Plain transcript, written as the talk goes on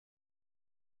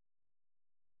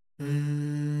I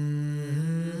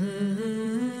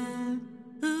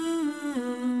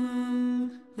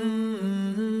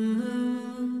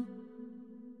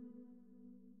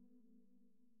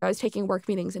was taking work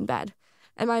meetings in bed,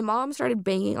 and my mom started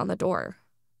banging on the door.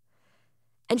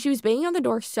 And she was banging on the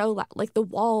door so loud, like the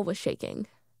wall was shaking.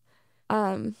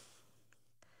 And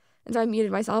so I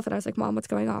muted myself, and I was like, Mom, what's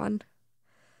going on?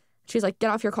 She's like, get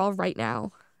off your call right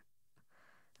now.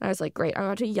 And I was like, great, I'm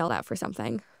about to be yelled at for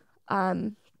something.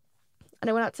 And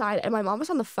I went outside, and my mom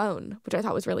was on the phone, which I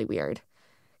thought was really weird.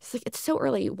 She's like, it's so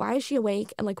early. Why is she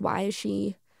awake? And, like, why is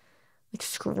she, like,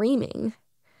 screaming?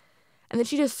 And then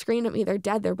she just screamed at me, they're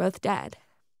dead, they're both dead.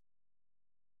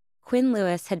 Quinn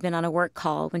Lewis had been on a work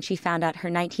call when she found out her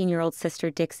 19-year-old sister,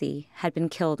 Dixie, had been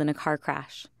killed in a car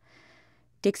crash.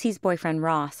 Dixie's boyfriend,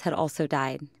 Ross, had also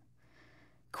died.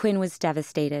 Quinn was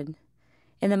devastated.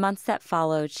 In the months that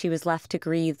followed, she was left to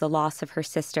grieve the loss of her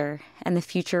sister and the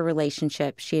future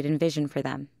relationship she had envisioned for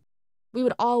them. We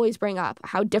would always bring up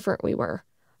how different we were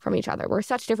from each other. We're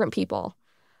such different people.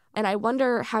 And I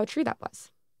wonder how true that was.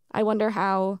 I wonder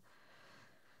how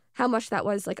much that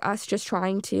was like us just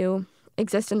trying to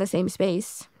exist in the same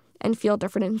space and feel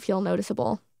different and feel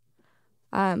noticeable.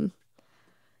 And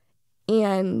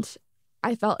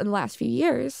I felt in the last few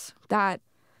years that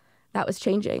was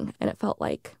changing, and it felt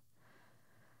like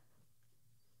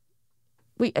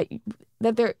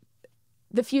the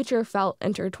future felt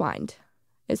intertwined,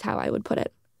 is how I would put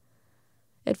it.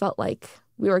 It felt like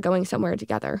we were going somewhere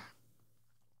together.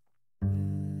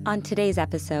 On today's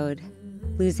episode,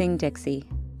 Losing Dixie.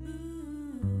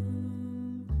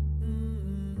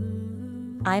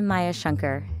 I'm Maya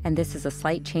Shankar, and this is A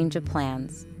Slight Change of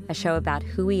Plans, a show about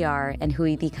who we are and who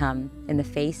we become in the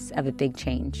face of a big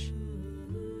change.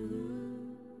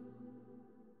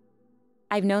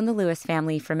 I've known the Lewis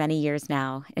family for many years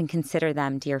now and consider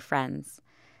them dear friends.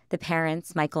 The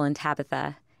parents, Michael and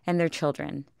Tabitha, and their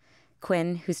children,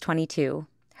 Quinn, who's 22,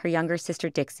 her younger sister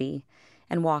Dixie,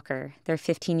 and Walker, their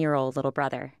 15-year-old little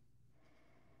brother.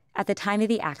 At the time of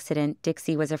the accident,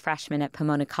 Dixie was a freshman at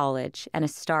Pomona College and a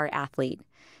star athlete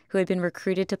who had been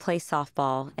recruited to play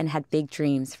softball and had big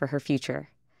dreams for her future.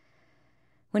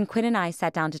 When Quinn and I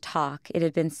sat down to talk, it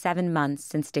had been 7 months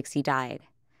since Dixie died.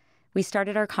 We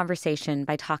started our conversation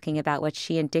by talking about what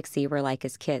she and Dixie were like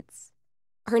as kids.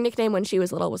 Her nickname when she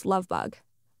was little was Lovebug.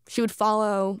 She would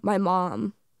follow my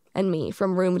mom and me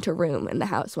from room to room in the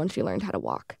house when she learned how to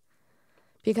walk,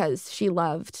 because she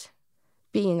loved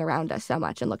being around us so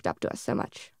much and looked up to us so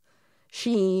much.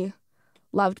 She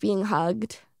loved being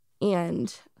hugged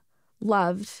and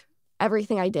loved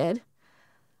everything I did.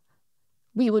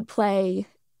 We would play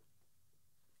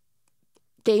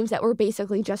games that were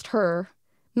basically just her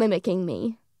mimicking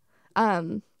me.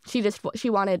 She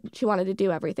wanted to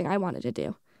do everything I wanted to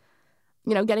do.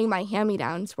 You know, getting my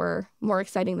hand-me-downs were more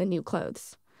exciting than new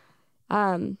clothes.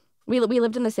 We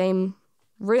lived in the same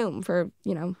room for,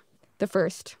 the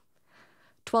first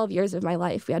 12 years of my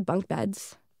life. We had bunk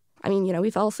beds. I mean,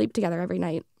 we fell asleep together every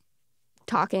night,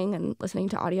 talking and listening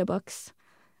to audiobooks.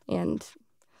 And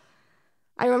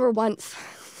I remember once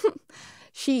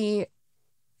we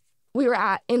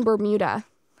were in Bermuda,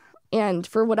 and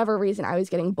for whatever reason, I was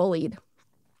getting bullied.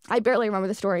 I barely remember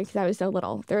the story because I was so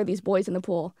little. There were these boys in the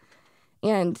pool,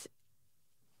 and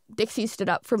Dixie stood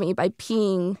up for me by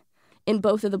peeing in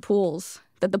both of the pools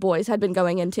that the boys had been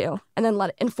going into, and then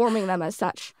informing them as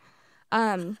such.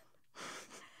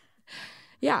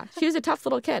 Yeah, she was a tough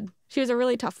little kid. She was a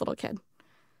really tough little kid.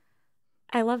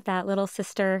 I love that, little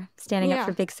sister standing up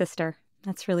for big sister.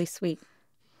 That's really sweet.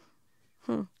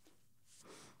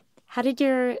 How did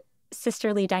your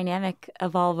sisterly dynamic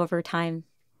evolve over time?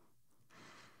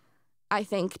 I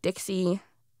think Dixie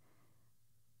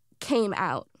came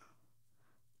out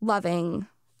loving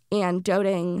and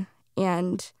doting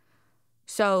and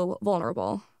so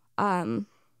vulnerable.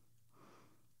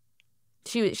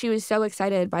 She was so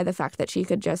excited by the fact that she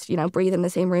could just, breathe in the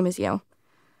same room as you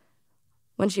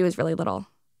when she was really little.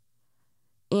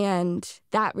 And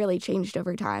that really changed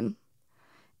over time.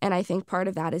 And I think part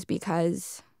of that is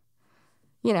because,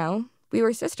 we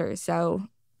were sisters. So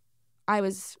I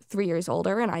was 3 years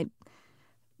older, and I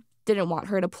didn't want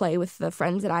her to play with the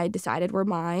friends that I decided were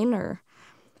mine, or,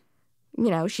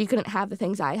 she couldn't have the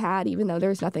things I had, even though there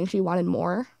was nothing she wanted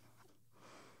more.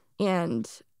 And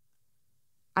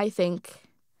I think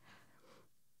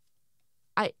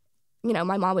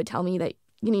my mom would tell me that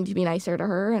you need to be nicer to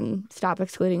her and stop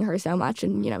excluding her so much.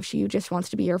 And, she just wants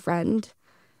to be your friend.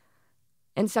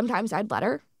 And sometimes I'd let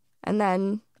her, and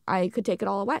then I could take it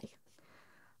all away.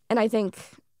 And I think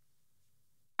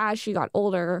as she got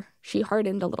older, she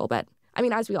hardened a little bit. I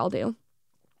mean, as we all do.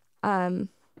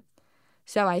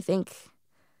 So I think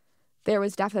there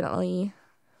was definitely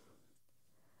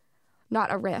not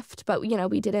a rift, but,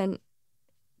 we didn't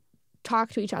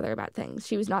talk to each other about things.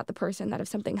 She was not the person that if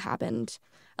something happened,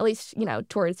 at least,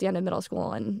 towards the end of middle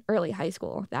school and early high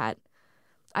school, that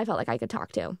I felt like I could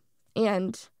talk to.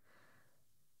 And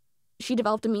she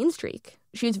developed a mean streak.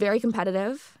 She was very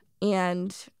competitive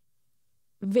and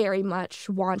very much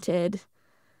wanted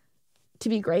to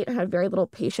be great and had very little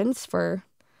patience for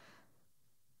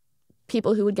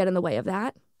people who would get in the way of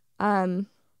that. The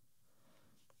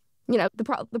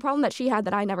problem that she had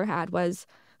that I never had was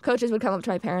coaches would come up to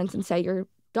my parents and say, your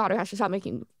daughter has to stop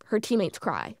making her teammates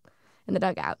cry in the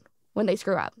dugout when they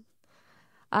screw up.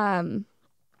 Because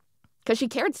she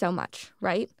cared so much,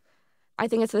 right? I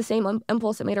think it's the same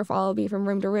impulse that made her follow me from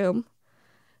room to room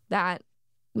that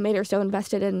made her so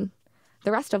invested in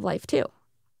the rest of life, too.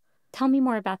 Tell me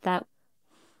more about that.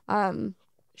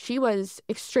 She was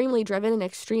extremely driven and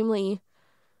extremely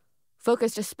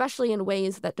focused, especially in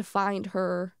ways that defined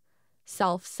her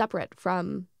self separate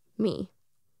from me.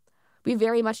 We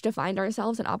very much defined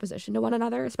ourselves in opposition to one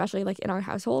another, especially like in our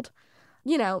household.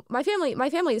 My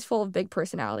family is full of big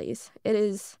personalities.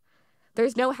 There's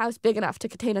no house big enough to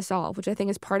contain us all, which I think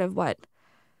is part of what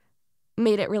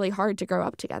made it really hard to grow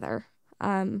up together.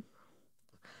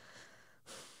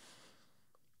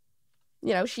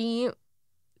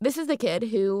 This is the kid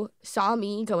who saw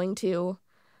me going to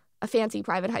a fancy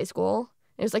private high school.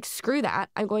 It was like, screw that.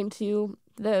 I'm going to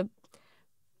the,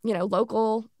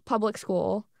 local public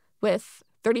school with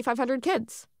 3,500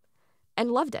 kids,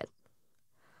 and loved it.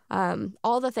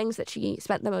 All the things that she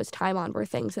spent the most time on were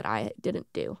things that I didn't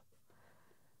do.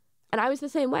 And I was the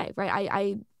same way, right?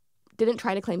 I didn't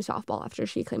try to claim softball after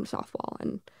she claimed softball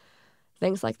and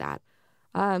things like that.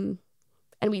 And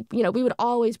we would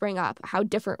always bring up how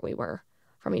different we were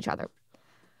from each other.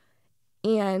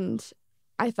 And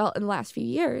I felt in the last few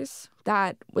years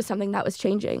that was something that was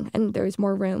changing, and there was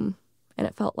more room, and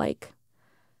it felt like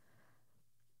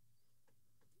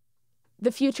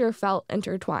the future felt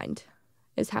intertwined,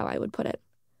 is how I would put it.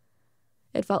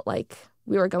 It felt like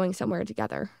we were going somewhere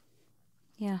together.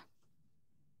 Yeah.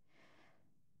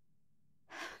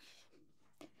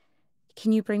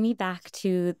 Can you bring me back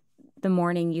to the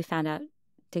morning you found out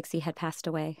Dixie had passed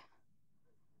away?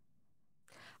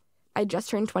 I just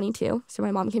turned 22, so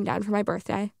my mom came down for my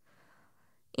birthday.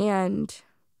 And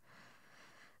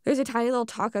there's a tiny little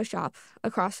taco shop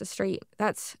across the street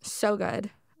that's so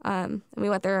good. And we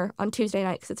went there on Tuesday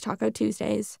night because it's Taco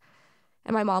Tuesdays.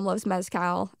 And my mom loves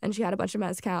mezcal, and she had a bunch of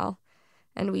mezcal.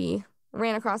 And we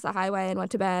ran across the highway and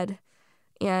went to bed.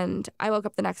 And I woke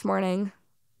up the next morning.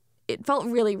 It felt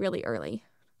really, really early.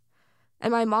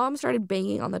 And my mom started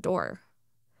banging on the door.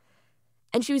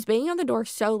 And she was banging on the door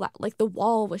so loud, like the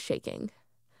wall was shaking.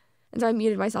 And so I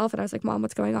muted myself, and I was like, Mom,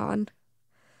 what's going on?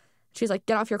 She's like,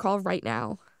 get off your call right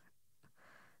now.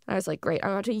 And I was like, great,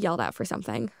 I'm about to be yelled at for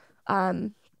something.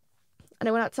 And I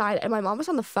went outside, and my mom was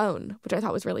on the phone, which I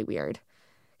thought was really weird.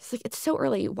 She's like, it's so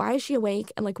early. Why is she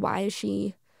awake? And, like, why is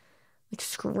she, like,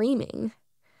 screaming?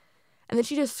 And then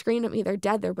she just screamed at me, they're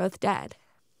dead, they're both dead.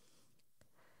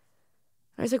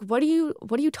 I was like, what are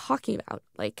you talking about?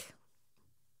 Like,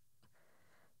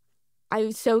 I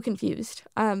was so confused.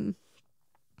 And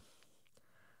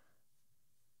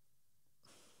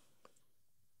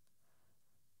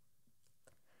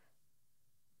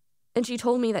she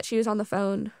told me that she was on the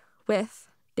phone with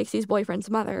Dixie's boyfriend's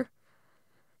mother.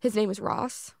 His name was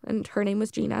Ross, and her name was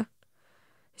Gina.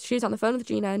 She was on the phone with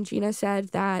Gina, and Gina said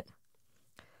that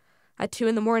at 2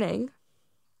 a.m,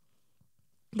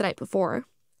 the night before,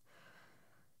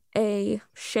 a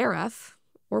sheriff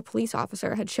or police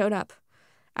officer had showed up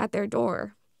at their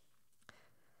door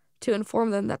to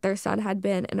inform them that their son had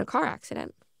been in a car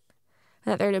accident,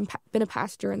 and that there had been a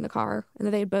passenger in the car, and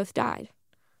that they had both died.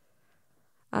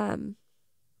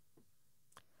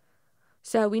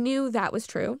 So we knew that was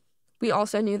true. We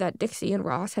also knew that Dixie and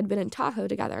Ross had been in Tahoe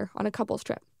together on a couple's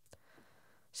trip.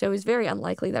 So it was very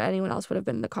unlikely that anyone else would have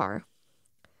been in the car.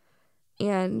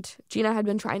 And Gina had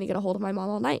been trying to get a hold of my mom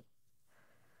all night.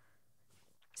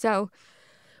 So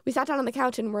we sat down on the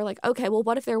couch and we're like, okay, well,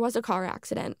 what if there was a car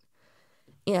accident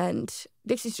and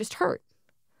Dixie's just hurt?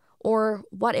 Or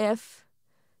what if,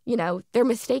 they're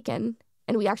mistaken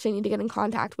and we actually need to get in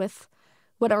contact with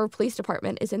whatever police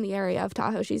department is in the area of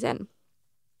Tahoe she's in?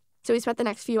 So we spent the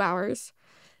next few hours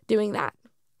doing that.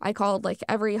 I called,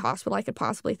 every hospital I could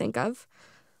possibly think of.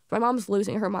 My mom's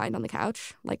losing her mind on the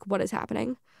couch. What is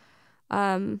happening?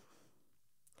 We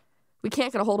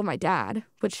can't get a hold of my dad,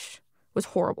 which was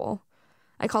horrible.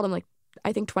 I called him,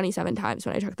 I think 27 times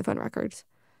when I checked the phone records.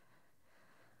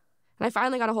 And I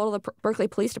finally got a hold of the Berkeley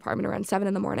Police Department around 7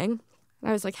 a.m. And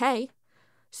I was like, hey,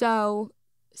 so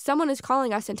someone is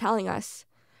calling us and telling us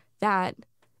that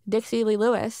Dixie Lee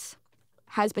Lewis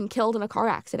has been killed in a car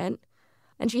accident.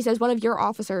 And she says one of your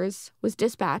officers was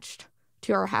dispatched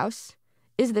to our house.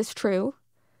 Is this true?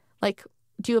 Like,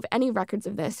 do you have any records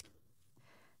of this?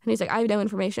 And he's like, I have no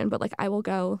information, but like, I will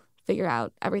go figure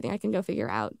out everything I can go figure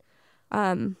out.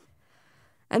 And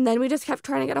then we just kept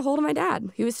trying to get a hold of my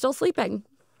dad. He was still sleeping.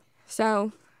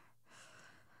 So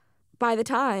by the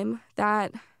time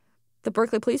that the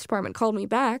Berkeley Police Department called me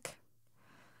back,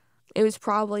 it was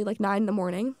probably like 9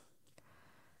 a.m.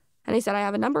 And he said, I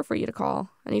have a number for you to call.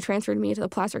 And he transferred me to the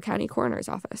Placer County Coroner's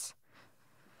office.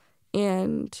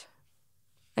 And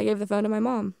I gave the phone to my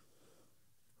mom.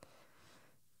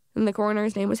 And the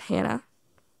coroner's name was Hannah.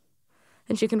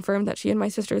 And she confirmed that she had my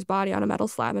sister's body on a metal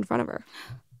slab in front of her.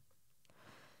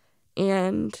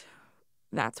 And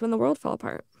that's when the world fell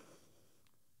apart.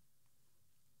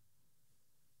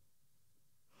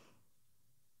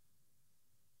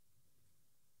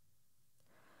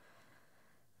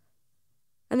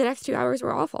 And the next 2 hours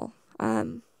were awful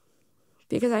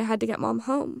because I had to get Mom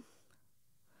home.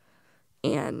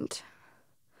 And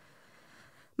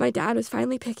my dad was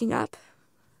finally picking up,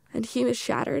 and he was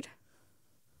shattered.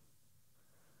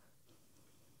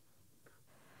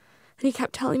 And he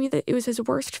kept telling me that it was his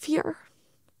worst fear.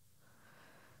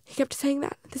 He kept saying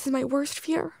that, this is my worst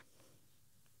fear.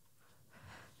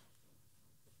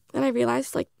 And I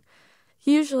realized, like,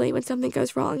 usually when something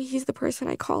goes wrong, he's the person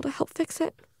I call to help fix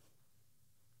it.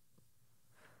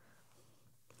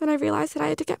 And I realized that I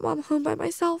had to get Mom home by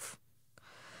myself.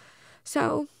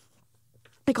 So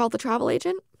I called the travel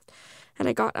agent, and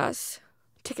I got us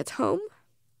tickets home.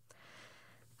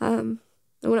 And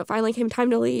when it finally came time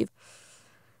to leave,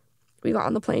 we got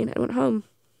on the plane and went home.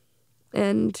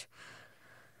 And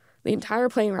the entire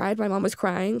plane ride, my mom was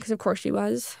crying, because of course she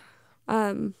was.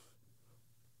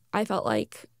 I felt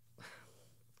like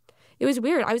it was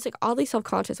weird. I was like oddly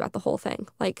self-conscious about the whole thing.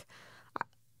 Like,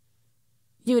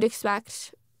 you would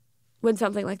expect when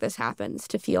something like this happens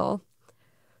to feel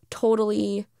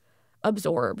totally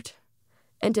absorbed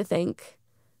and to think,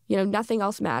 you know, nothing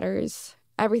else matters.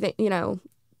 Everything, you know,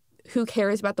 who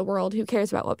cares about the world? Who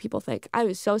cares about what people think? I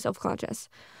was so self-conscious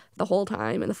the whole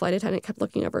time, and the flight attendant kept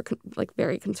looking over, like,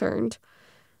 very concerned.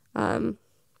 I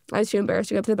was too embarrassed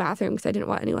to go to the bathroom because I didn't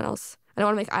want anyone else. I don't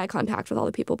want to make eye contact with all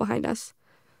the people behind us.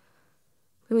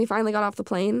 And we finally got off the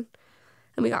plane,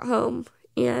 and we got home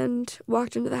and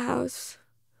walked into the house.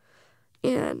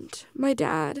 And my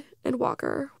dad and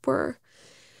Walker were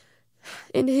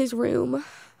in his room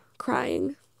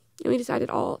crying. And we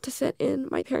decided all to sit in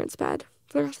my parents' bed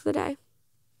for the rest of the day.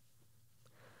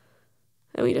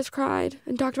 And we just cried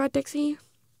and talked about Dixie.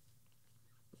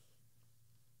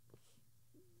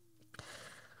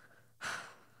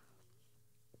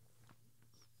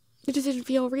 It just didn't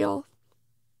feel real.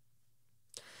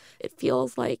 It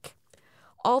feels like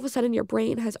all of a sudden your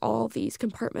brain has all these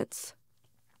compartments.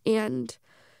 And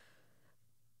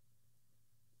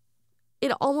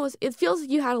it feels like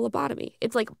you had a lobotomy.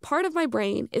 It's like part of my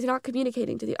brain is not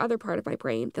communicating to the other part of my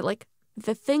brain that, like,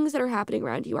 the things that are happening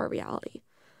around you are reality.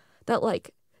 That,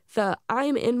 like,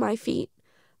 I'm in my feet,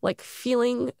 like,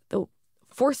 feeling the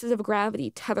forces of gravity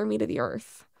tether me to the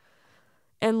earth.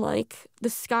 And, like, the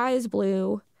sky is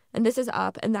blue, and this is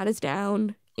up, and that is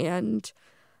down, and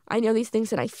I know these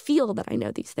things, and I feel that I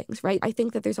know these things, right? I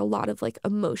think that there's a lot of, like,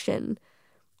 emotion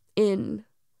in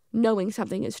knowing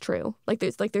something is true. Like,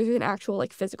 there's an actual,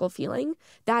 like, physical feeling.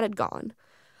 That had gone.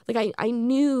 Like, I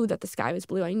knew that the sky was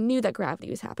blue. I knew that gravity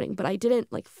was happening, but I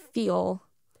didn't, like, feel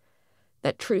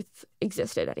that truth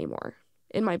existed anymore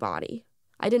in my body.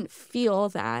 I didn't feel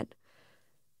that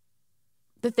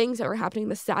the things that were happening,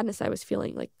 the sadness I was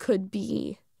feeling, like, could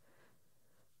be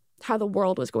how the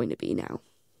world was going to be now.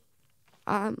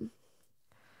 And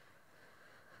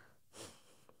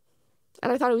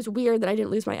I thought it was weird that I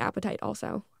didn't lose my appetite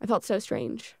also. I felt so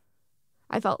strange.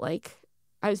 I felt like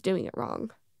I was doing it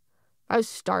wrong. I was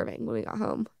starving when we got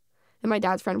home. And my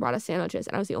dad's friend brought us sandwiches,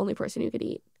 and I was the only person who could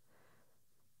eat.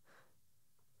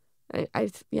 I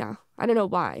don't know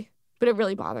why, but it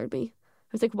really bothered me. I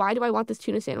was like, why do I want this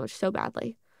tuna sandwich so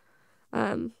badly?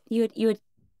 You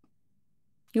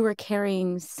were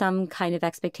carrying some kind of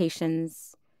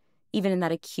expectations, even in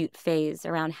that acute phase,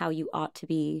 around how you ought to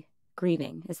be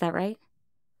grieving. Is that right?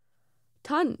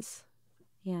 Tons.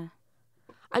 Yeah.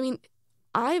 I mean,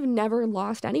 I've never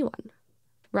lost anyone,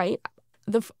 right?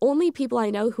 The only people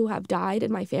I know who have died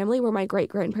in my family were my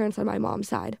great-grandparents on my mom's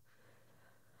side.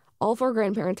 All 4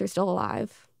 grandparents are still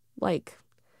alive. Like,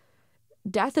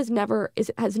 death has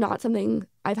not something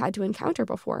I've had to encounter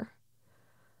before.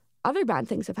 other bad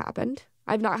things have happened.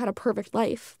 I've not had a perfect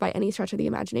life by any stretch of the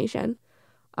imagination.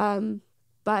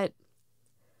 But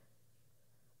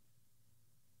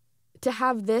to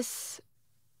have this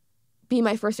be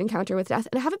my first encounter with death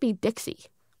and have it be Dixie.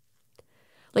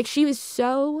 Like, she was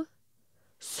so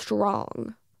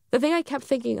strong. The thing I kept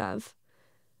thinking of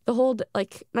the whole,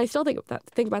 like, and I still think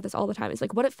about this all the time, is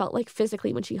like what it felt like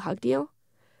physically when she hugged you.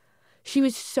 She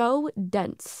was so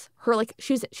dense.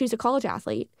 She's a college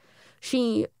athlete.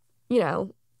 She,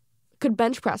 could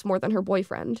bench press more than her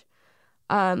boyfriend.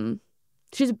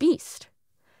 She's a beast.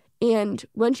 And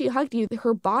when she hugged you,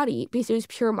 her body, because it was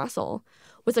pure muscle,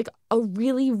 was like a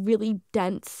really, really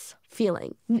dense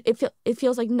feeling. It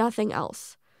feels like nothing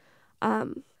else.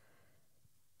 And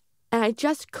I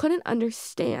just couldn't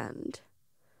understand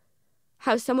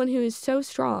how someone who is so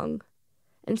strong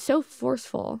and so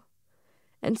forceful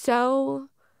and so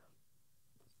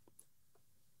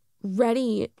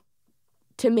ready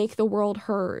to make the world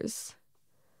hers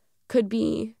could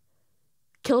be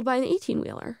killed by an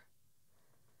 18-wheeler.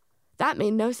 That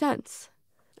made no sense.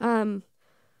 And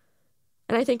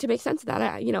I think to make sense of that,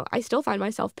 I still find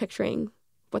myself picturing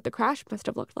what the crash must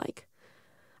have looked like.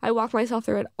 I walk myself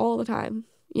through it all the time.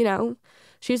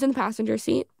 She was in the passenger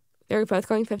seat. They were both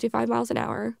going 55 miles an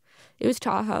hour. It was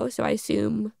Tahoe, so I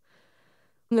assume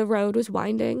the road was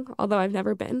winding, although I've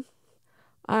never been.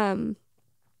 It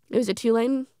was a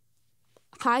 2-lane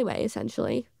highway,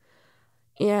 essentially.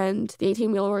 And the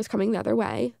 18-wheeler was coming the other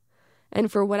way. And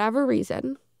for whatever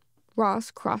reason, Ross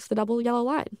crossed the double yellow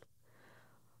line.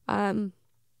 And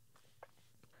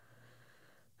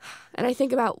I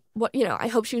think about I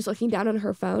hope she was looking down on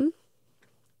her phone.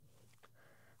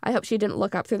 I hope she didn't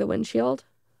look up through the windshield.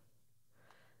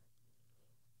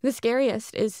 The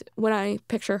scariest is when I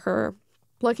picture her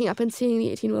looking up and seeing the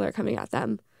 18-wheeler coming at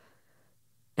them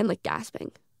and, like,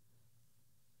 gasping.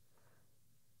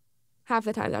 Half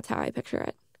the time, that's how I picture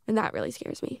it. And that really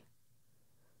scares me.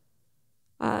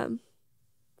 And,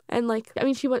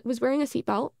 she was wearing a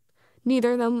seatbelt.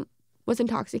 Neither of them was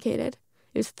intoxicated.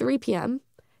 It was 3 p.m.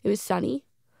 It was sunny.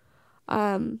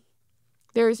 There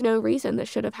is no reason this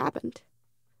should have happened.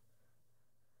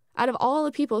 Out of all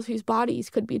the people whose bodies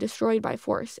could be destroyed by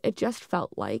force, it just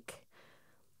felt like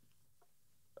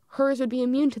hers would be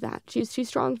immune to that. She was too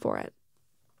strong for it.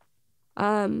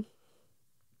 I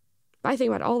think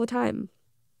about it all the time.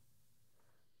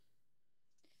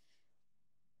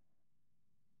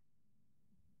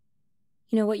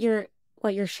 What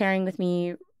you're sharing with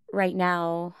me right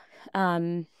now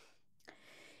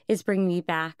is bringing me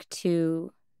back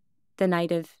to the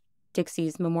night of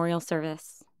Dixie's memorial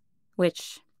service,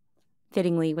 which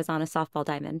fittingly was on a softball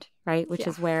diamond, right? Which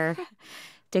is where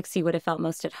Dixie would have felt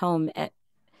most at home.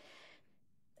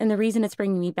 And the reason it's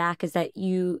bringing me back is that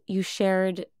you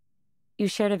shared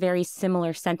a very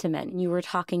similar sentiment. You were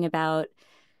talking about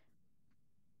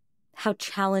how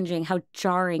challenging, how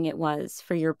jarring it was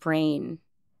for your brain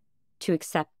to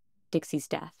accept Dixie's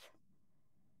death.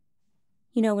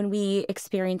 When we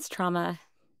experience trauma,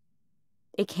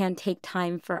 it can take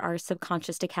time for our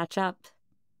subconscious to catch up.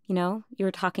 You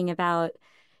were talking about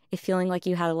it feeling like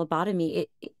you had a lobotomy.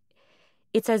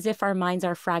 It's as if our minds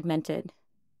are fragmented.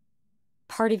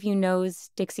 Part of you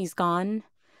knows Dixie's gone.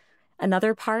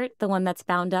 Another part, the one that's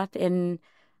bound up in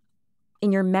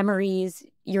your memories,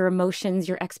 your emotions,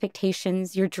 your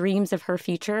expectations, your dreams of her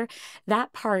future,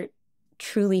 that part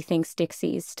truly thinks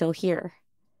Dixie's still here.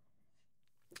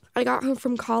 I got home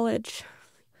from college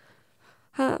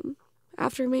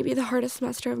after maybe the hardest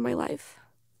semester of my life.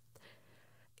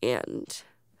 And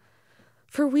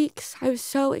for weeks, I was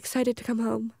so excited to come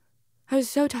home. I was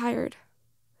so tired.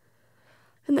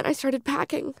 And then I started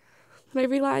packing. And I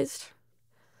realized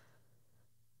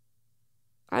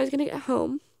I was going to get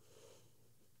home.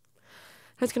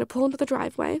 I was going to pull into the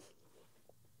driveway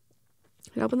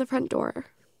and open the front door.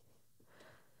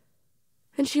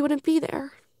 And she wouldn't be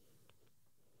there.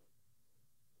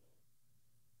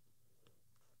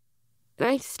 And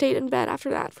I stayed in bed after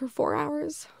that for 4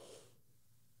 hours.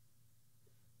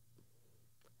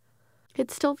 It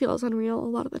still feels unreal a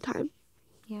lot of the time.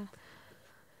 Yeah.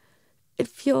 It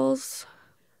feels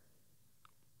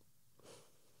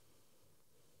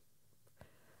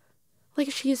like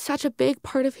she is such a big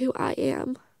part of who I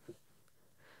am.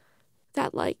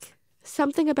 That,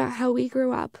 something about how we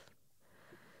grew up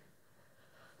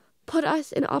put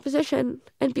us in opposition.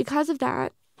 And because of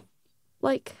that,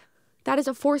 that is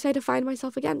a force I had to find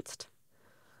myself against.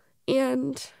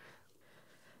 And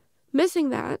missing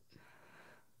that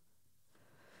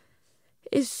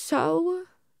is so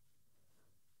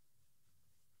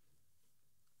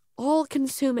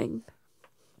all-consuming.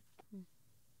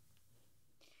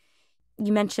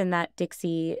 You mentioned that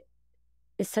Dixie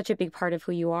is such a big part of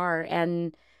who you are,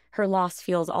 and her loss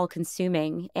feels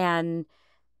all-consuming. And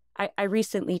I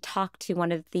recently talked to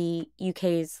one of the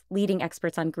UK's leading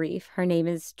experts on grief. Her name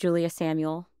is Julia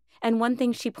Samuel. And one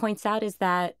thing she points out is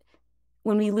that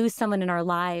when we lose someone in our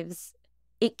lives,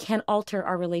 it can alter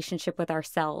our relationship with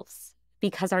ourselves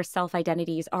because our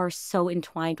self-identities are so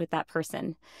entwined with that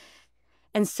person.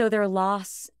 And so their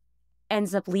loss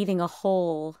ends up leaving a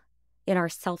hole in our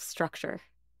self-structure.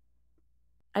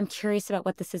 I'm curious about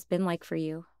what this has been like for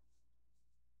you.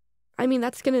 I mean,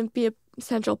 that's going to be an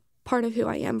essential part of who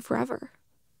I am forever.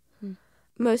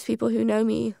 Most people who know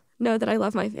me know that I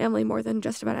love my family more than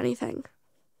just about anything.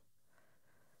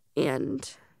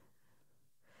 And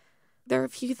there are a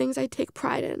few things I take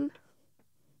pride in,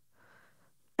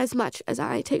 as much as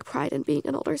I take pride in being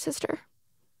an older sister.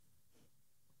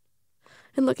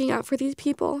 And looking out for these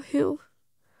people who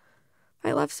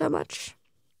I love so much.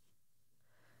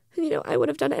 And, you know, I would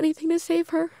have done anything to save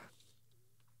her.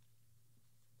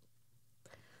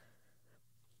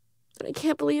 And I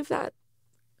can't believe that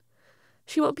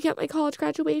she won't be at my college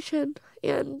graduation,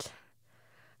 and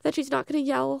that she's not going to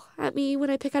yell at me when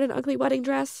I pick out an ugly wedding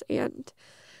dress, and,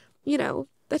 you know,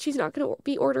 that she's not going to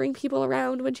be ordering people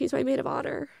around when she's my maid of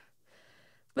honor.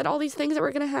 That all these things that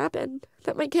were going to happen,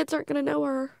 that my kids aren't going to know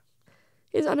her,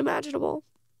 is unimaginable.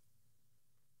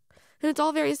 And it's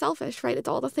all very selfish, right? It's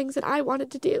all the things that I wanted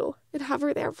to do and have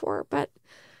her there for, but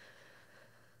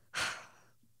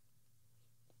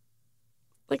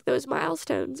like, those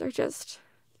milestones are just,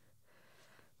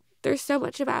 there's so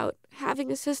much about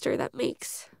having a sister that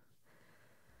makes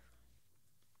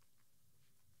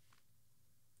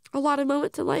a lot of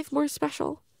moments in life more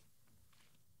special.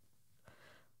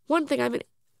 One thing I'm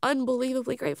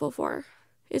unbelievably grateful for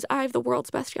is I have the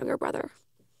world's best younger brother,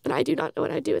 and I do not know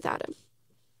what I'd do without him.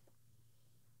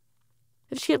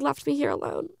 If she had left me here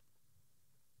alone,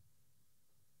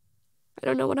 I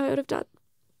don't know what I would have done.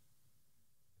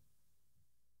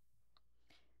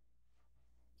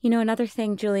 You know, another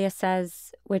thing Julia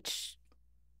says, which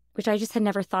I just had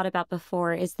never thought about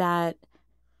before, is that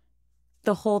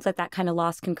the hole that kind of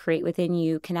loss can create within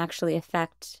you can actually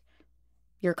affect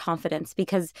your confidence,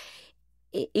 because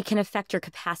it can affect your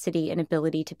capacity and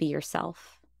ability to be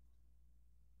yourself.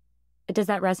 Does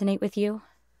that resonate with you?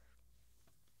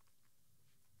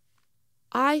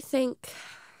 I think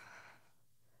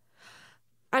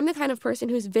I'm the kind of person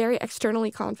who's very externally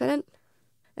confident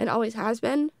and always has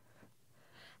been.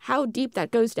 How deep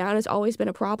that goes down has always been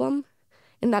a problem,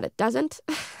 in that it doesn't.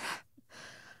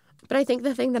 But I think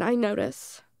the thing that I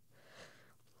notice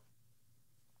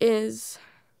is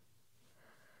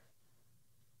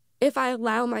if I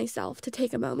allow myself to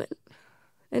take a moment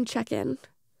and check in.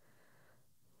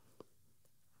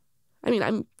 I mean,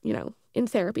 I'm, in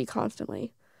therapy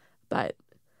constantly, but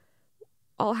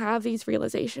I'll have these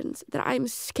realizations that I'm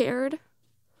scared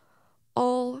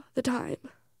all the time.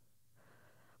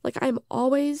 Like, I'm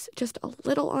always just a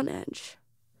little on edge.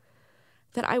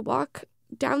 That I walk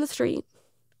down the street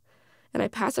and I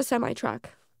pass a semi-truck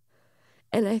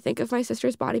and I think of my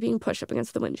sister's body being pushed up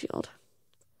against the windshield.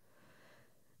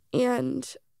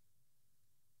 And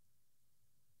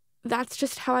that's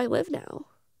just how I live now.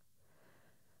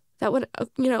 That when,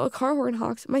 a car horn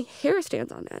honks, my hair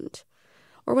stands on end.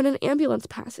 Or when an ambulance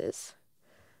passes,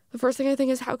 the first thing I think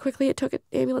is how quickly it took an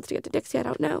ambulance to get to Dixie. I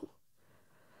don't know.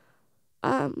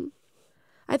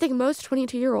 I think most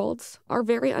 22-year-olds are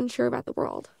very unsure about the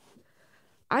world.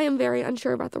 I am very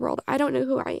unsure about the world. I don't know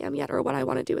who I am yet or what I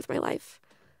want to do with my life.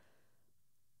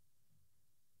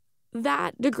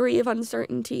 That degree of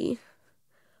uncertainty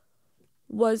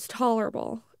was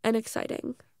tolerable and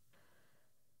exciting.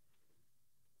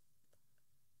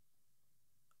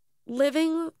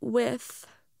 Living with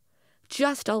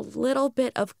just a little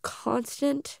bit of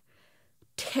constant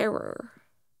terror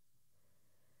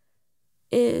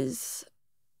is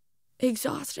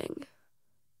exhausting.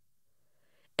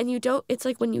 And it's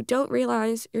like when you don't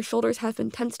realize your shoulders have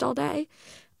been tensed all day,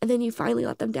 and then you finally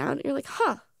let them down, and you're like,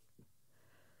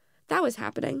 that was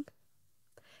happening.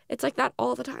 It's like that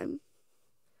all the time.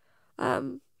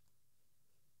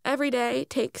 Every day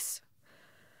takes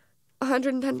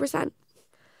 110%.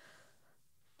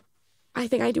 I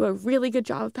think I do a really good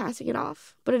job of passing it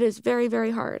off, but it is very,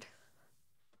 very hard.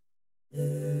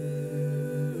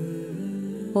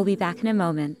 We'll be back in a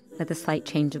moment with a slight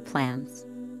change of plans.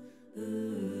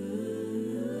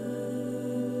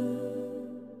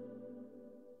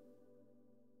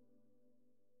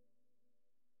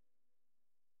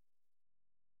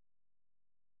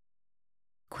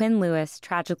 Quinn Lewis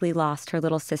tragically lost her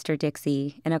little sister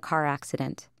Dixie in a car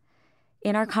accident.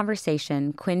 In our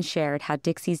conversation, Quinn shared how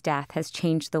Dixie's death has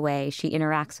changed the way she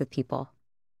interacts with people.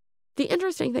 The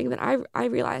interesting thing that I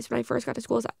realized when I first got to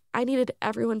school is I needed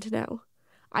everyone to know.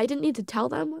 I didn't need to tell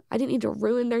them. I didn't need to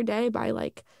ruin their day by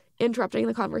like interrupting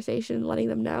the conversation and letting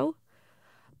them know.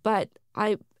 But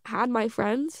I had my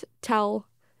friends tell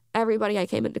everybody I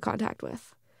came into contact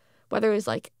with, whether it was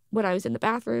like when I was in the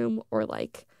bathroom or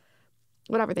like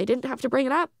whatever. They didn't have to bring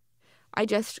it up. I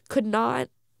just could not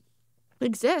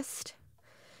exist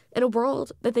in a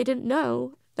world that they didn't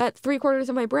know, that 3/4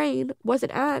 of my brain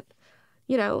wasn't at,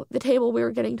 the table we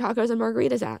were getting tacos and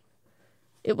margaritas at.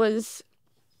 It was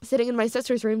sitting in my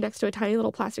sister's room next to a tiny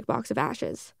little plastic box of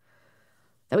ashes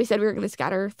that we said we were going to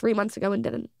scatter 3 months ago and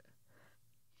didn't.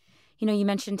 You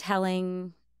mentioned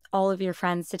telling all of your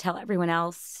friends to tell everyone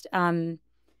else.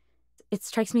 It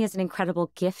strikes me as an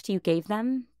incredible gift you gave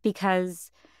them,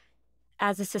 because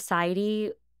as a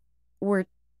society, we're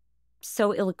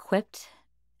so ill-equipped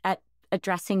at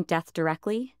addressing death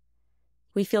directly.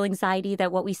 We feel anxiety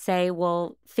that what we say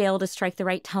will fail to strike the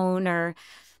right tone or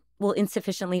will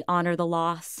insufficiently honor the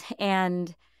loss.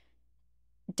 And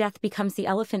death becomes the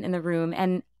elephant in the room.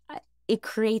 And it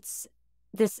creates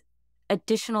this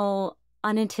additional,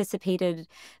 unanticipated,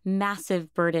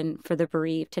 massive burden for the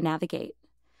bereaved to navigate,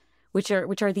 which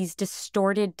are these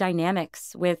distorted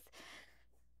dynamics with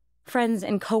friends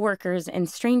and coworkers and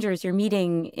strangers you're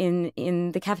meeting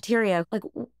in the cafeteria. Like,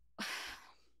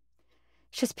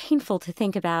 it's just painful to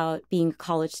think about being a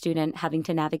college student having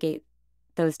to navigate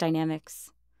those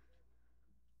dynamics.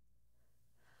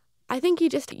 I think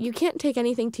you can't take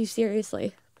anything too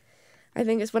seriously, I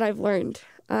think is what I've learned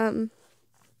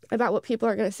about what people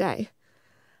are going to say.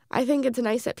 I think it's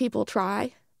nice that people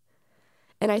try,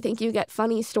 and I think you get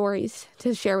funny stories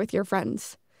to share with your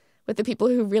friends, with the people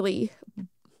who really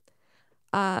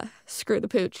screw the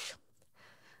pooch.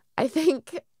 I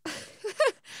think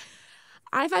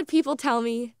I've had people tell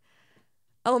me,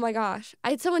 oh my gosh,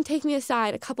 I had someone take me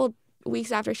aside a couple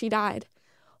weeks after she died,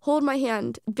 hold my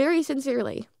hand very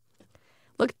sincerely,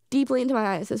 look deeply into my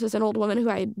eyes. This was an old woman who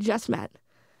I had just met,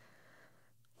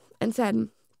 and said,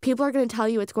 people are going to tell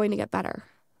you it's going to get better.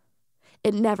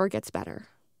 It never gets better.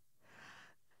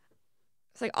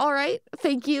 It's like, all right,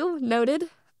 thank you, noted.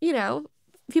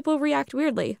 People react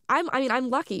weirdly. I'm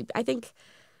lucky. I think,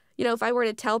 if I were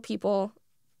to tell people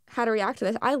how to react to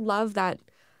this, I love that,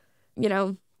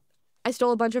 I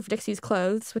stole a bunch of Dixie's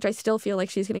clothes, which I still feel like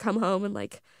she's going to come home and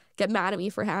like get mad at me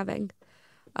for having.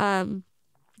 But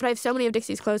I have so many of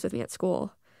Dixie's clothes with me at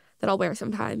school that I'll wear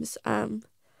sometimes. And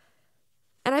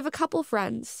I have a couple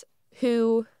friends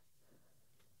who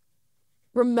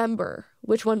remember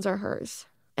which ones are hers.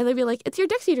 And they'd be like, it's your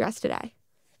Dixie dress today.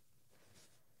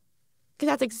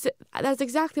 Because that's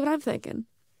exactly what I'm thinking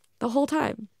the whole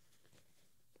time.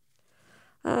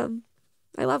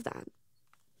 I love that.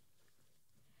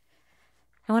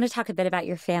 I want to talk a bit about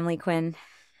your family, Quinn.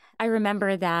 I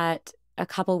remember that a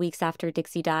couple weeks after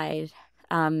Dixie died,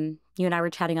 you and I were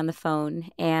chatting on the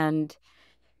phone, and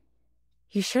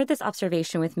you shared this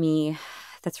observation with me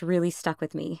that's really stuck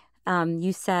with me.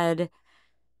 You said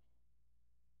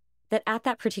that at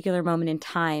that particular moment in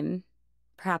time,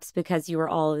 perhaps because you were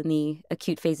all in the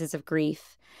acute phases of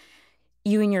grief,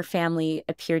 you and your family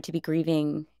appeared to be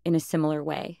grieving in a similar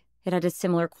way. It had a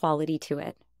similar quality to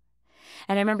it.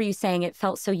 And I remember you saying it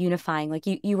felt so unifying, like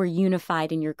you were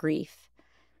unified in your grief.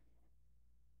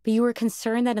 But you were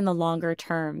concerned that in the longer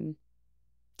term,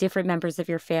 different members of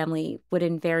your family would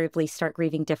invariably start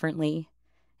grieving differently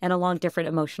and along different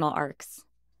emotional arcs.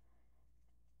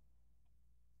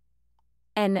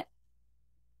 And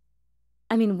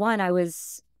I mean, one, I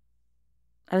was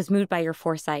moved by your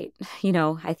foresight.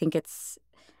 I think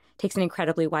takes an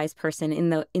incredibly wise person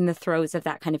in the throes of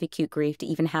that kind of acute grief to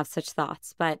even have such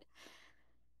thoughts. But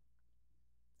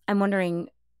I'm wondering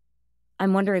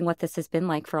what this has been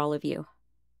like for all of you.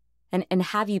 And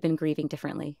have you been grieving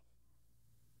differently?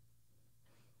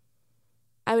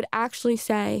 I would actually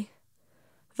say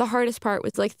the hardest part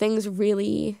was like things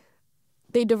really,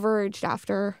 they diverged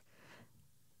after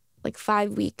like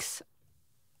 5 weeks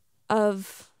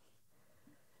of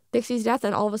Dixie's death,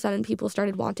 and all of a sudden people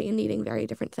started wanting and needing very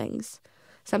different things.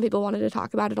 Some people wanted to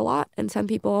talk about it a lot, and some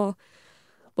people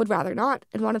would rather not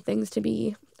and wanted things to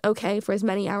be okay for as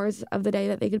many hours of the day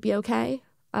that they could be okay.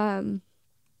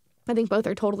 I think both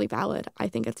are totally valid. I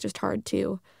think it's just hard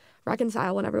to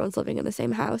reconcile when everyone's living in the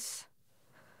same house.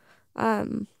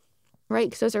 Right?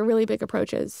 Because those are really big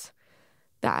approaches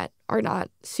that are not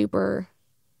super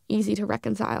easy to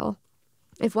reconcile.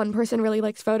 If one person really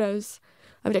likes photos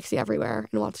of Dixie everywhere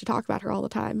and wants to talk about her all the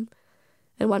time,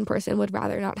 and one person would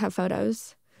rather not have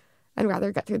photos and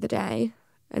rather get through the day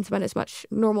and spend as much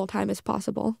normal time as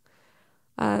possible.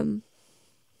 I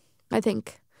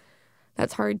think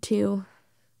that's hard to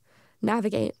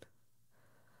navigate.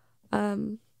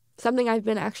 Something I've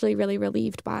been actually really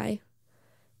relieved by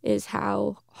is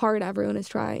how hard everyone is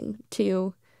trying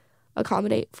to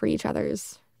accommodate for each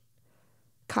other's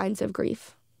kinds of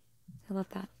grief. I love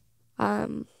that.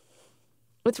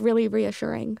 It's really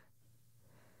reassuring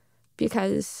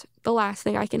because the last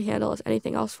thing I can handle is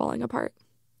anything else falling apart.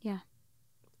 Yeah.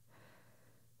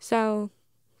 So,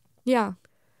 yeah,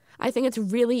 I think it's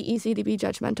really easy to be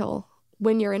judgmental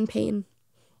when you're in pain,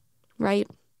 right?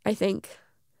 I think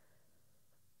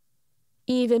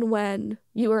even when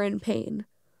you are in pain,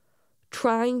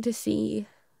 trying to see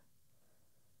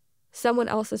someone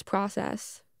else's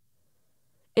process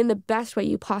in the best way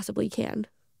you possibly can,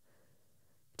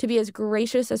 to be as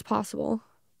gracious as possible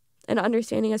and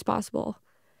understanding as possible,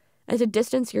 and to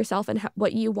distance yourself and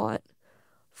what you want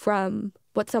from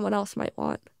what someone else might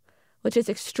want, which is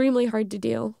extremely hard to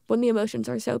do when the emotions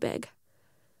are so big.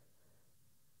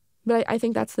 But I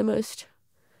think that's the most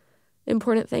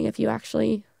important thing if you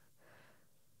actually,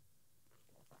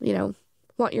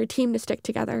 want your team to stick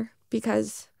together,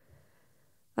 because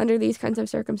under these kinds of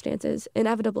circumstances,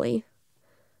 inevitably,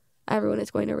 everyone is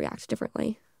going to react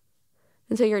differently.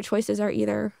 And so your choices are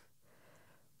either,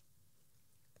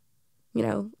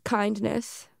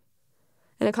 kindness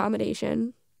and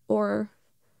accommodation, or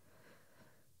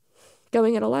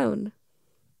going it alone.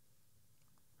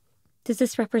 Does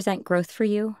this represent growth for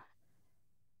you?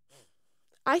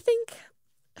 I think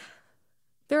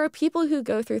there are people who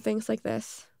go through things like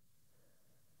this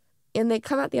and they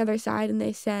come out the other side and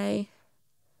they say,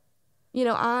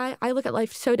 I look at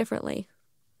life so differently.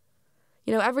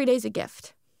 Every day's a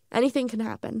gift. Anything can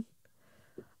happen.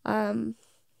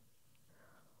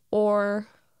 Or,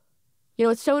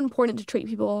 it's so important to treat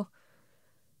people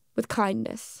with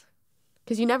kindness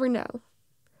because you never know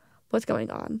what's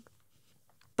going on.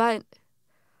 But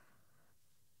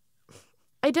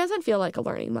it doesn't feel like a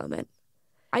learning moment.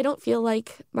 I don't feel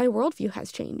like my worldview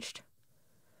has changed.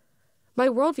 My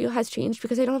worldview has changed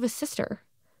because I don't have a sister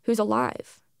who's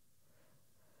alive.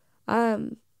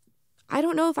 I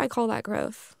don't know if I call that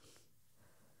growth.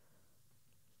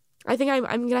 I think I'm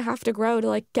going to have to grow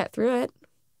to get through it,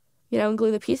 and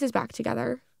glue the pieces back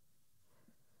together.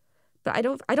 But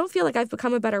I don't feel like I've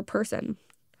become a better person.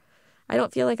 I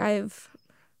don't feel like I'm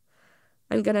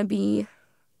going to be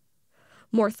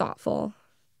more thoughtful.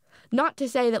 Not to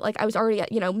say that I was already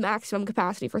at, maximum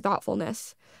capacity for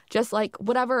thoughtfulness. Just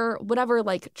whatever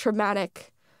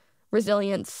traumatic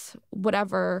resilience,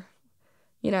 whatever,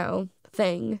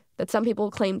 thing that some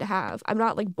people claim to have. I'm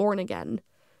not born again.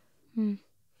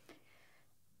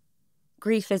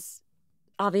 Grief is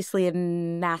obviously a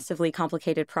massively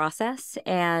complicated process,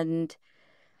 and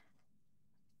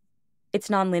it's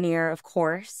nonlinear, of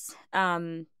course.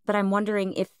 But I'm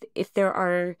wondering if there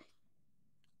are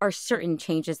certain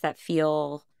changes that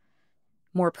feel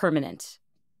more permanent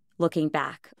looking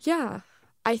back. Yeah,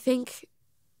 I think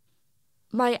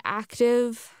my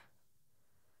active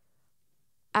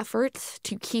efforts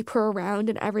to keep her around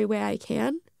in every way I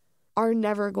can are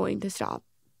never going to stop.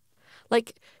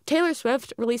 Taylor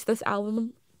Swift released this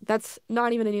album that's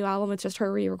not even a new album, it's just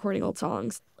her re-recording old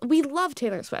songs. We love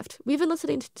Taylor Swift. We've been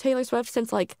listening to Taylor Swift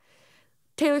since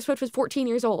Taylor Swift was 14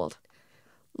 years old.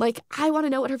 I want to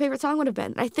know what her favorite song would have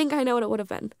been. I think I know what it would have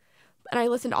been. And I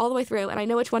listened all the way through, and I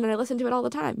know which one, and I listen to it all the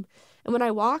time. And when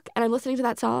I walk and I'm listening to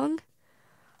that song,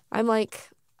 I'm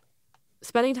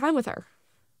spending time with her.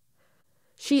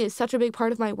 She is such a big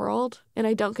part of my world, and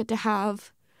I don't get to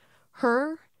have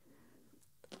her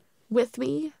with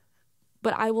me,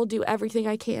 but I will do everything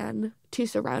I can to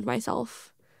surround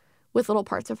myself with little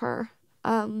parts of her.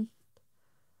 I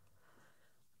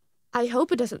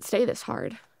hope it doesn't stay this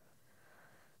hard.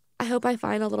 I hope I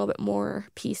find a little bit more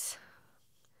peace.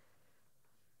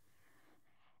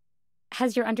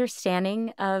 Has your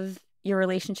understanding of your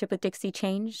relationship with Dixie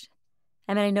changed?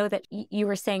 I mean, I know that you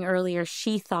were saying earlier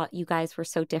she thought you guys were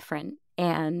so different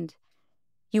and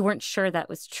you weren't sure that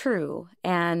was true.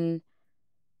 And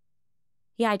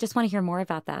yeah, I just want to hear more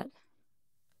about that.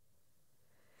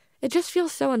 It just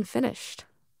feels so unfinished,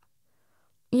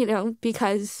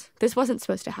 because this wasn't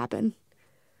supposed to happen.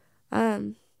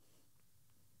 And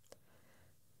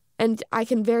I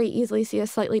can very easily see a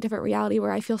slightly different reality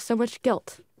where I feel so much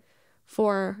guilt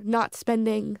for not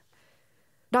being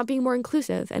more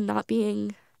inclusive and not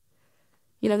being,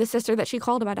 the sister that she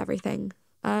called about everything.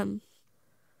 But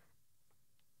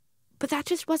that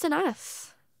just wasn't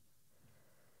us.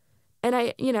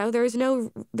 And there's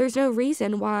no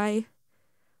reason why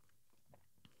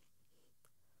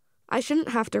I shouldn't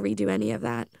have to redo any of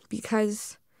that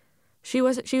because she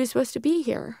was supposed to be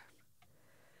here.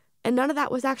 And none of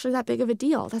that was actually that big of a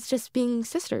deal. That's just being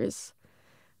sisters.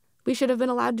 We should have been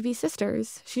allowed to be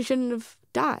sisters. She shouldn't have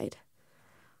died.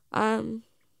 But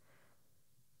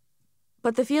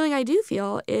the feeling I do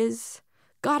feel is,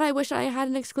 God, I wish I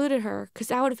hadn't excluded her, because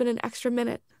that would have been an extra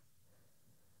minute.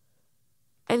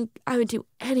 And I would do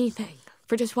anything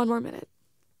for just one more minute.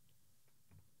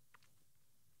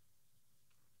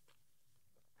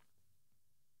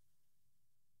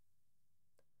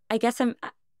 I guess I'm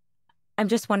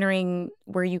just wondering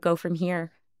where you go from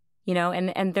here,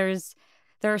 and there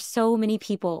are so many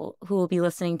people who will be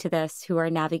listening to this who are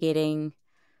navigating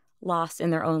loss in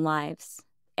their own lives.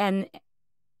 And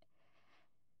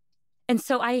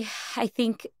so I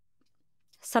think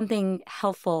something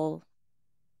helpful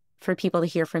for people to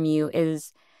hear from you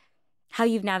is how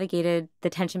you've navigated the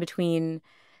tension between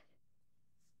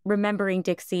remembering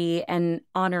Dixie and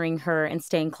honoring her and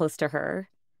staying close to her,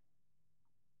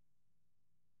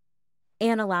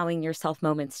 and allowing yourself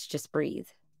moments to just breathe,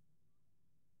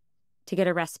 to get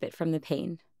a respite from the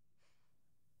pain.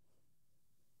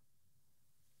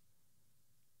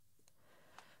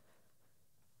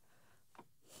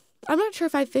 I'm not sure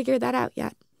if I've figured that out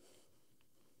yet.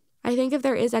 I think if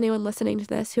there is anyone listening to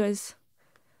this who has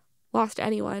lost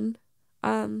anyone,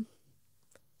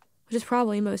 which is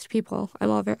probably most people,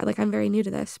 I'm very new to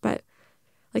this, but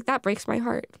that breaks my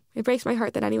heart. It breaks my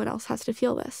heart that anyone else has to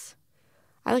feel this.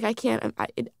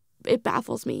 It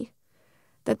baffles me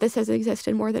that this has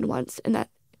existed more than once and that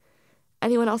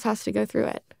anyone else has to go through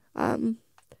it.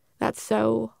 That's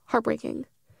so heartbreaking.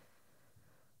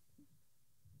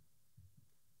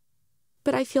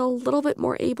 But I feel a little bit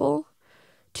more able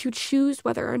to choose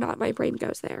whether or not my brain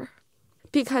goes there.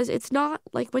 Because it's not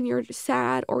like when you're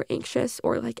sad or anxious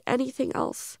or anything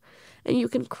else and you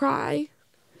can cry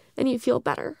and you feel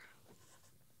better.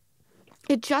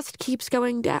 It just keeps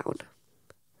going down.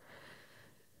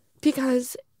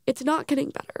 Because it's not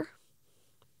getting better.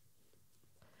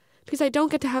 Because I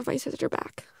don't get to have my sister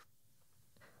back.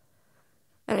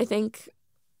 And I think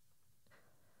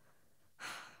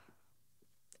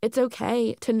it's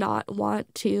okay to not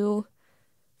want to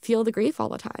feel the grief all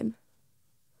the time.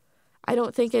 I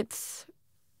don't think it's,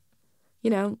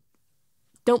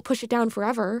 don't push it down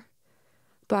forever,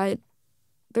 but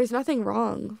there's nothing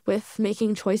wrong with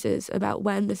making choices about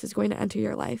when this is going to enter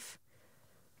your life.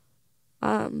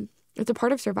 It's a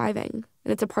part of surviving,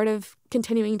 and it's a part of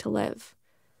continuing to live.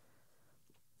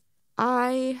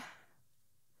 One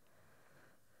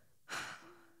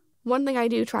thing I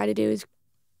do try to do is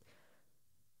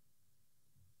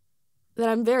that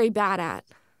I'm very bad at,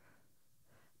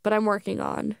 but I'm working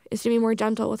on, is to be more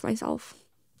gentle with myself.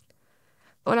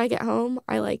 When I get home,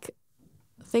 I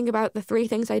think about the 3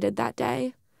 things I did that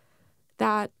day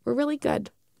that were really good.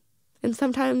 And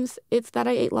sometimes it's that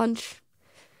I ate lunch.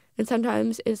 And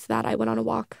sometimes it's that I went on a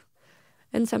walk.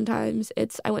 And sometimes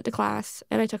it's I went to class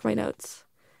and I took my notes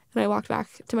and I walked back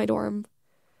to my dorm.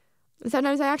 And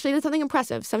sometimes I actually did something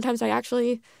impressive. Sometimes I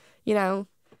actually,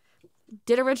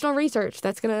 did original research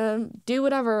that's going to do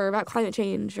whatever about climate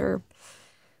change.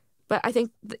 But I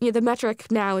think the metric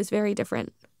now is very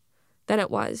different than it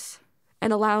was.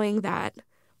 And allowing that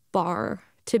bar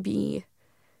to be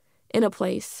in a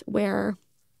place where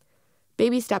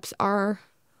baby steps are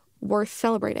worth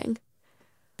celebrating.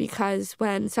 Because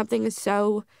when something is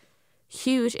so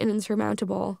huge and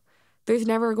insurmountable, there's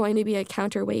never going to be a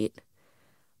counterweight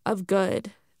of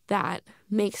good that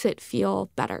makes it feel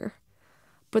better.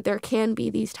 But there can be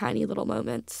these tiny little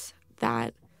moments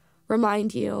that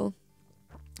remind you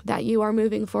that you are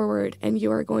moving forward and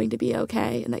you are going to be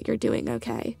okay and that you're doing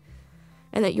okay.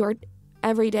 And that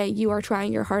every day you are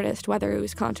trying your hardest, whether it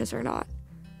was conscious or not.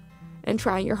 And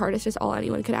trying your hardest is all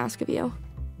anyone could ask of you.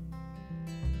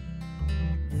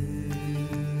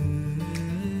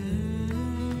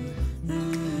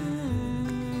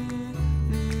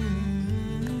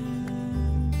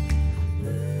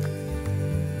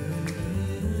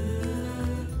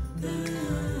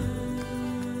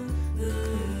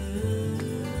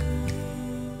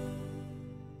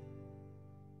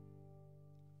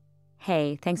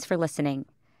 Hey, thanks for listening.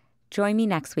 Join me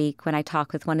next week when I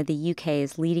talk with one of the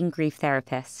UK's leading grief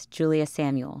therapists, Julia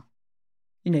Samuel.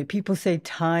 People say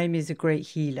time is a great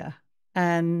healer,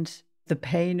 and the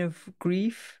pain of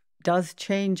grief does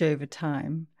change over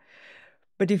time.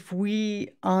 But if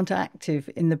we aren't active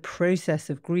in the process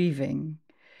of grieving,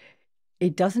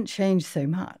 it doesn't change so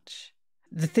much.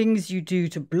 The things you do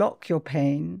to block your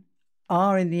pain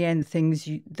are in the end things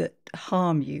that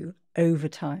harm you over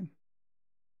time.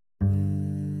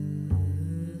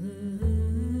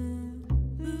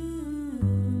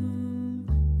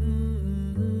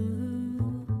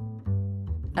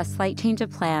 A Slight Change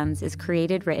of Plans is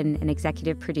created, written, and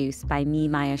executive produced by me,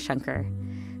 Maya Shankar.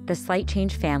 The Slight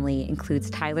Change family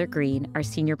includes Tyler Green, our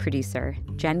senior producer,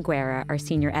 Jen Guerra, our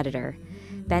senior editor,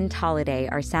 Ben Tolliday,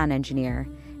 our sound engineer,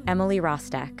 Emily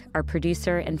Rostek, our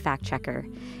producer and fact-checker,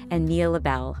 and Mia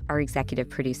LaBelle, our executive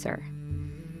producer.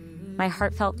 My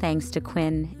heartfelt thanks to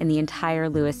Quinn and the entire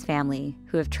Lewis family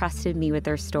who have trusted me with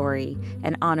their story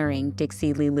and honoring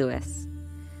Dixie Lee Lewis.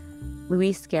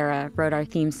 Luis Guerra wrote our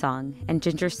theme song, and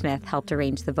Ginger Smith helped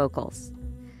arrange the vocals.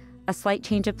 A Slight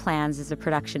Change of Plans is a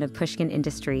production of Pushkin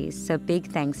Industries, so big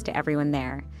thanks to everyone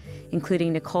there,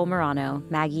 including Nicole Morano,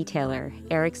 Maggie Taylor,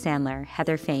 Eric Sandler,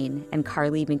 Heather Fain, and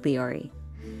Carly Migliori.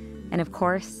 And of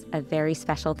course, a very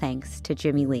special thanks to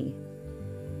Jimmy Lee.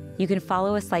 You can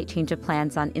follow A Slight Change of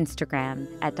Plans on Instagram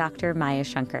at Dr. Maya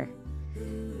Shankar.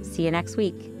 See you next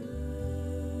week.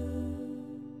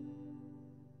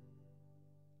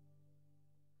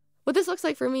 What this looks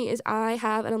like for me is I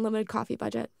have an unlimited coffee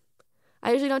budget.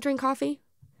 I usually don't drink coffee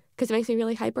because it makes me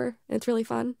really hyper and it's really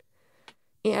fun.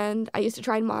 And I used to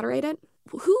try and moderate it.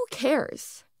 Who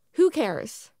cares? Who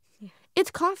cares? Yeah.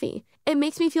 It's coffee. It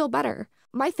makes me feel better.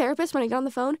 My therapist, when I get on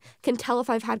the phone, can tell if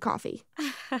I've had coffee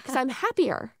because I'm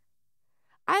happier.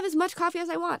 I have as much coffee as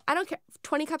I want. I don't care.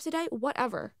 20 cups a day,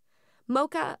 whatever.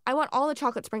 Mocha, I want all the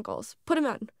chocolate sprinkles. Put them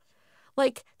in.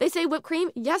 Like, they say whipped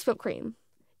cream. Yes, whipped cream.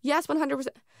 Yes, 100%.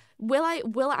 Will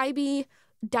I be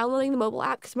downloading the mobile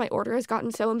app because my order has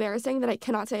gotten so embarrassing that I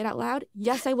cannot say it out loud?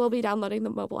 Yes, I will be downloading the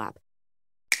mobile app.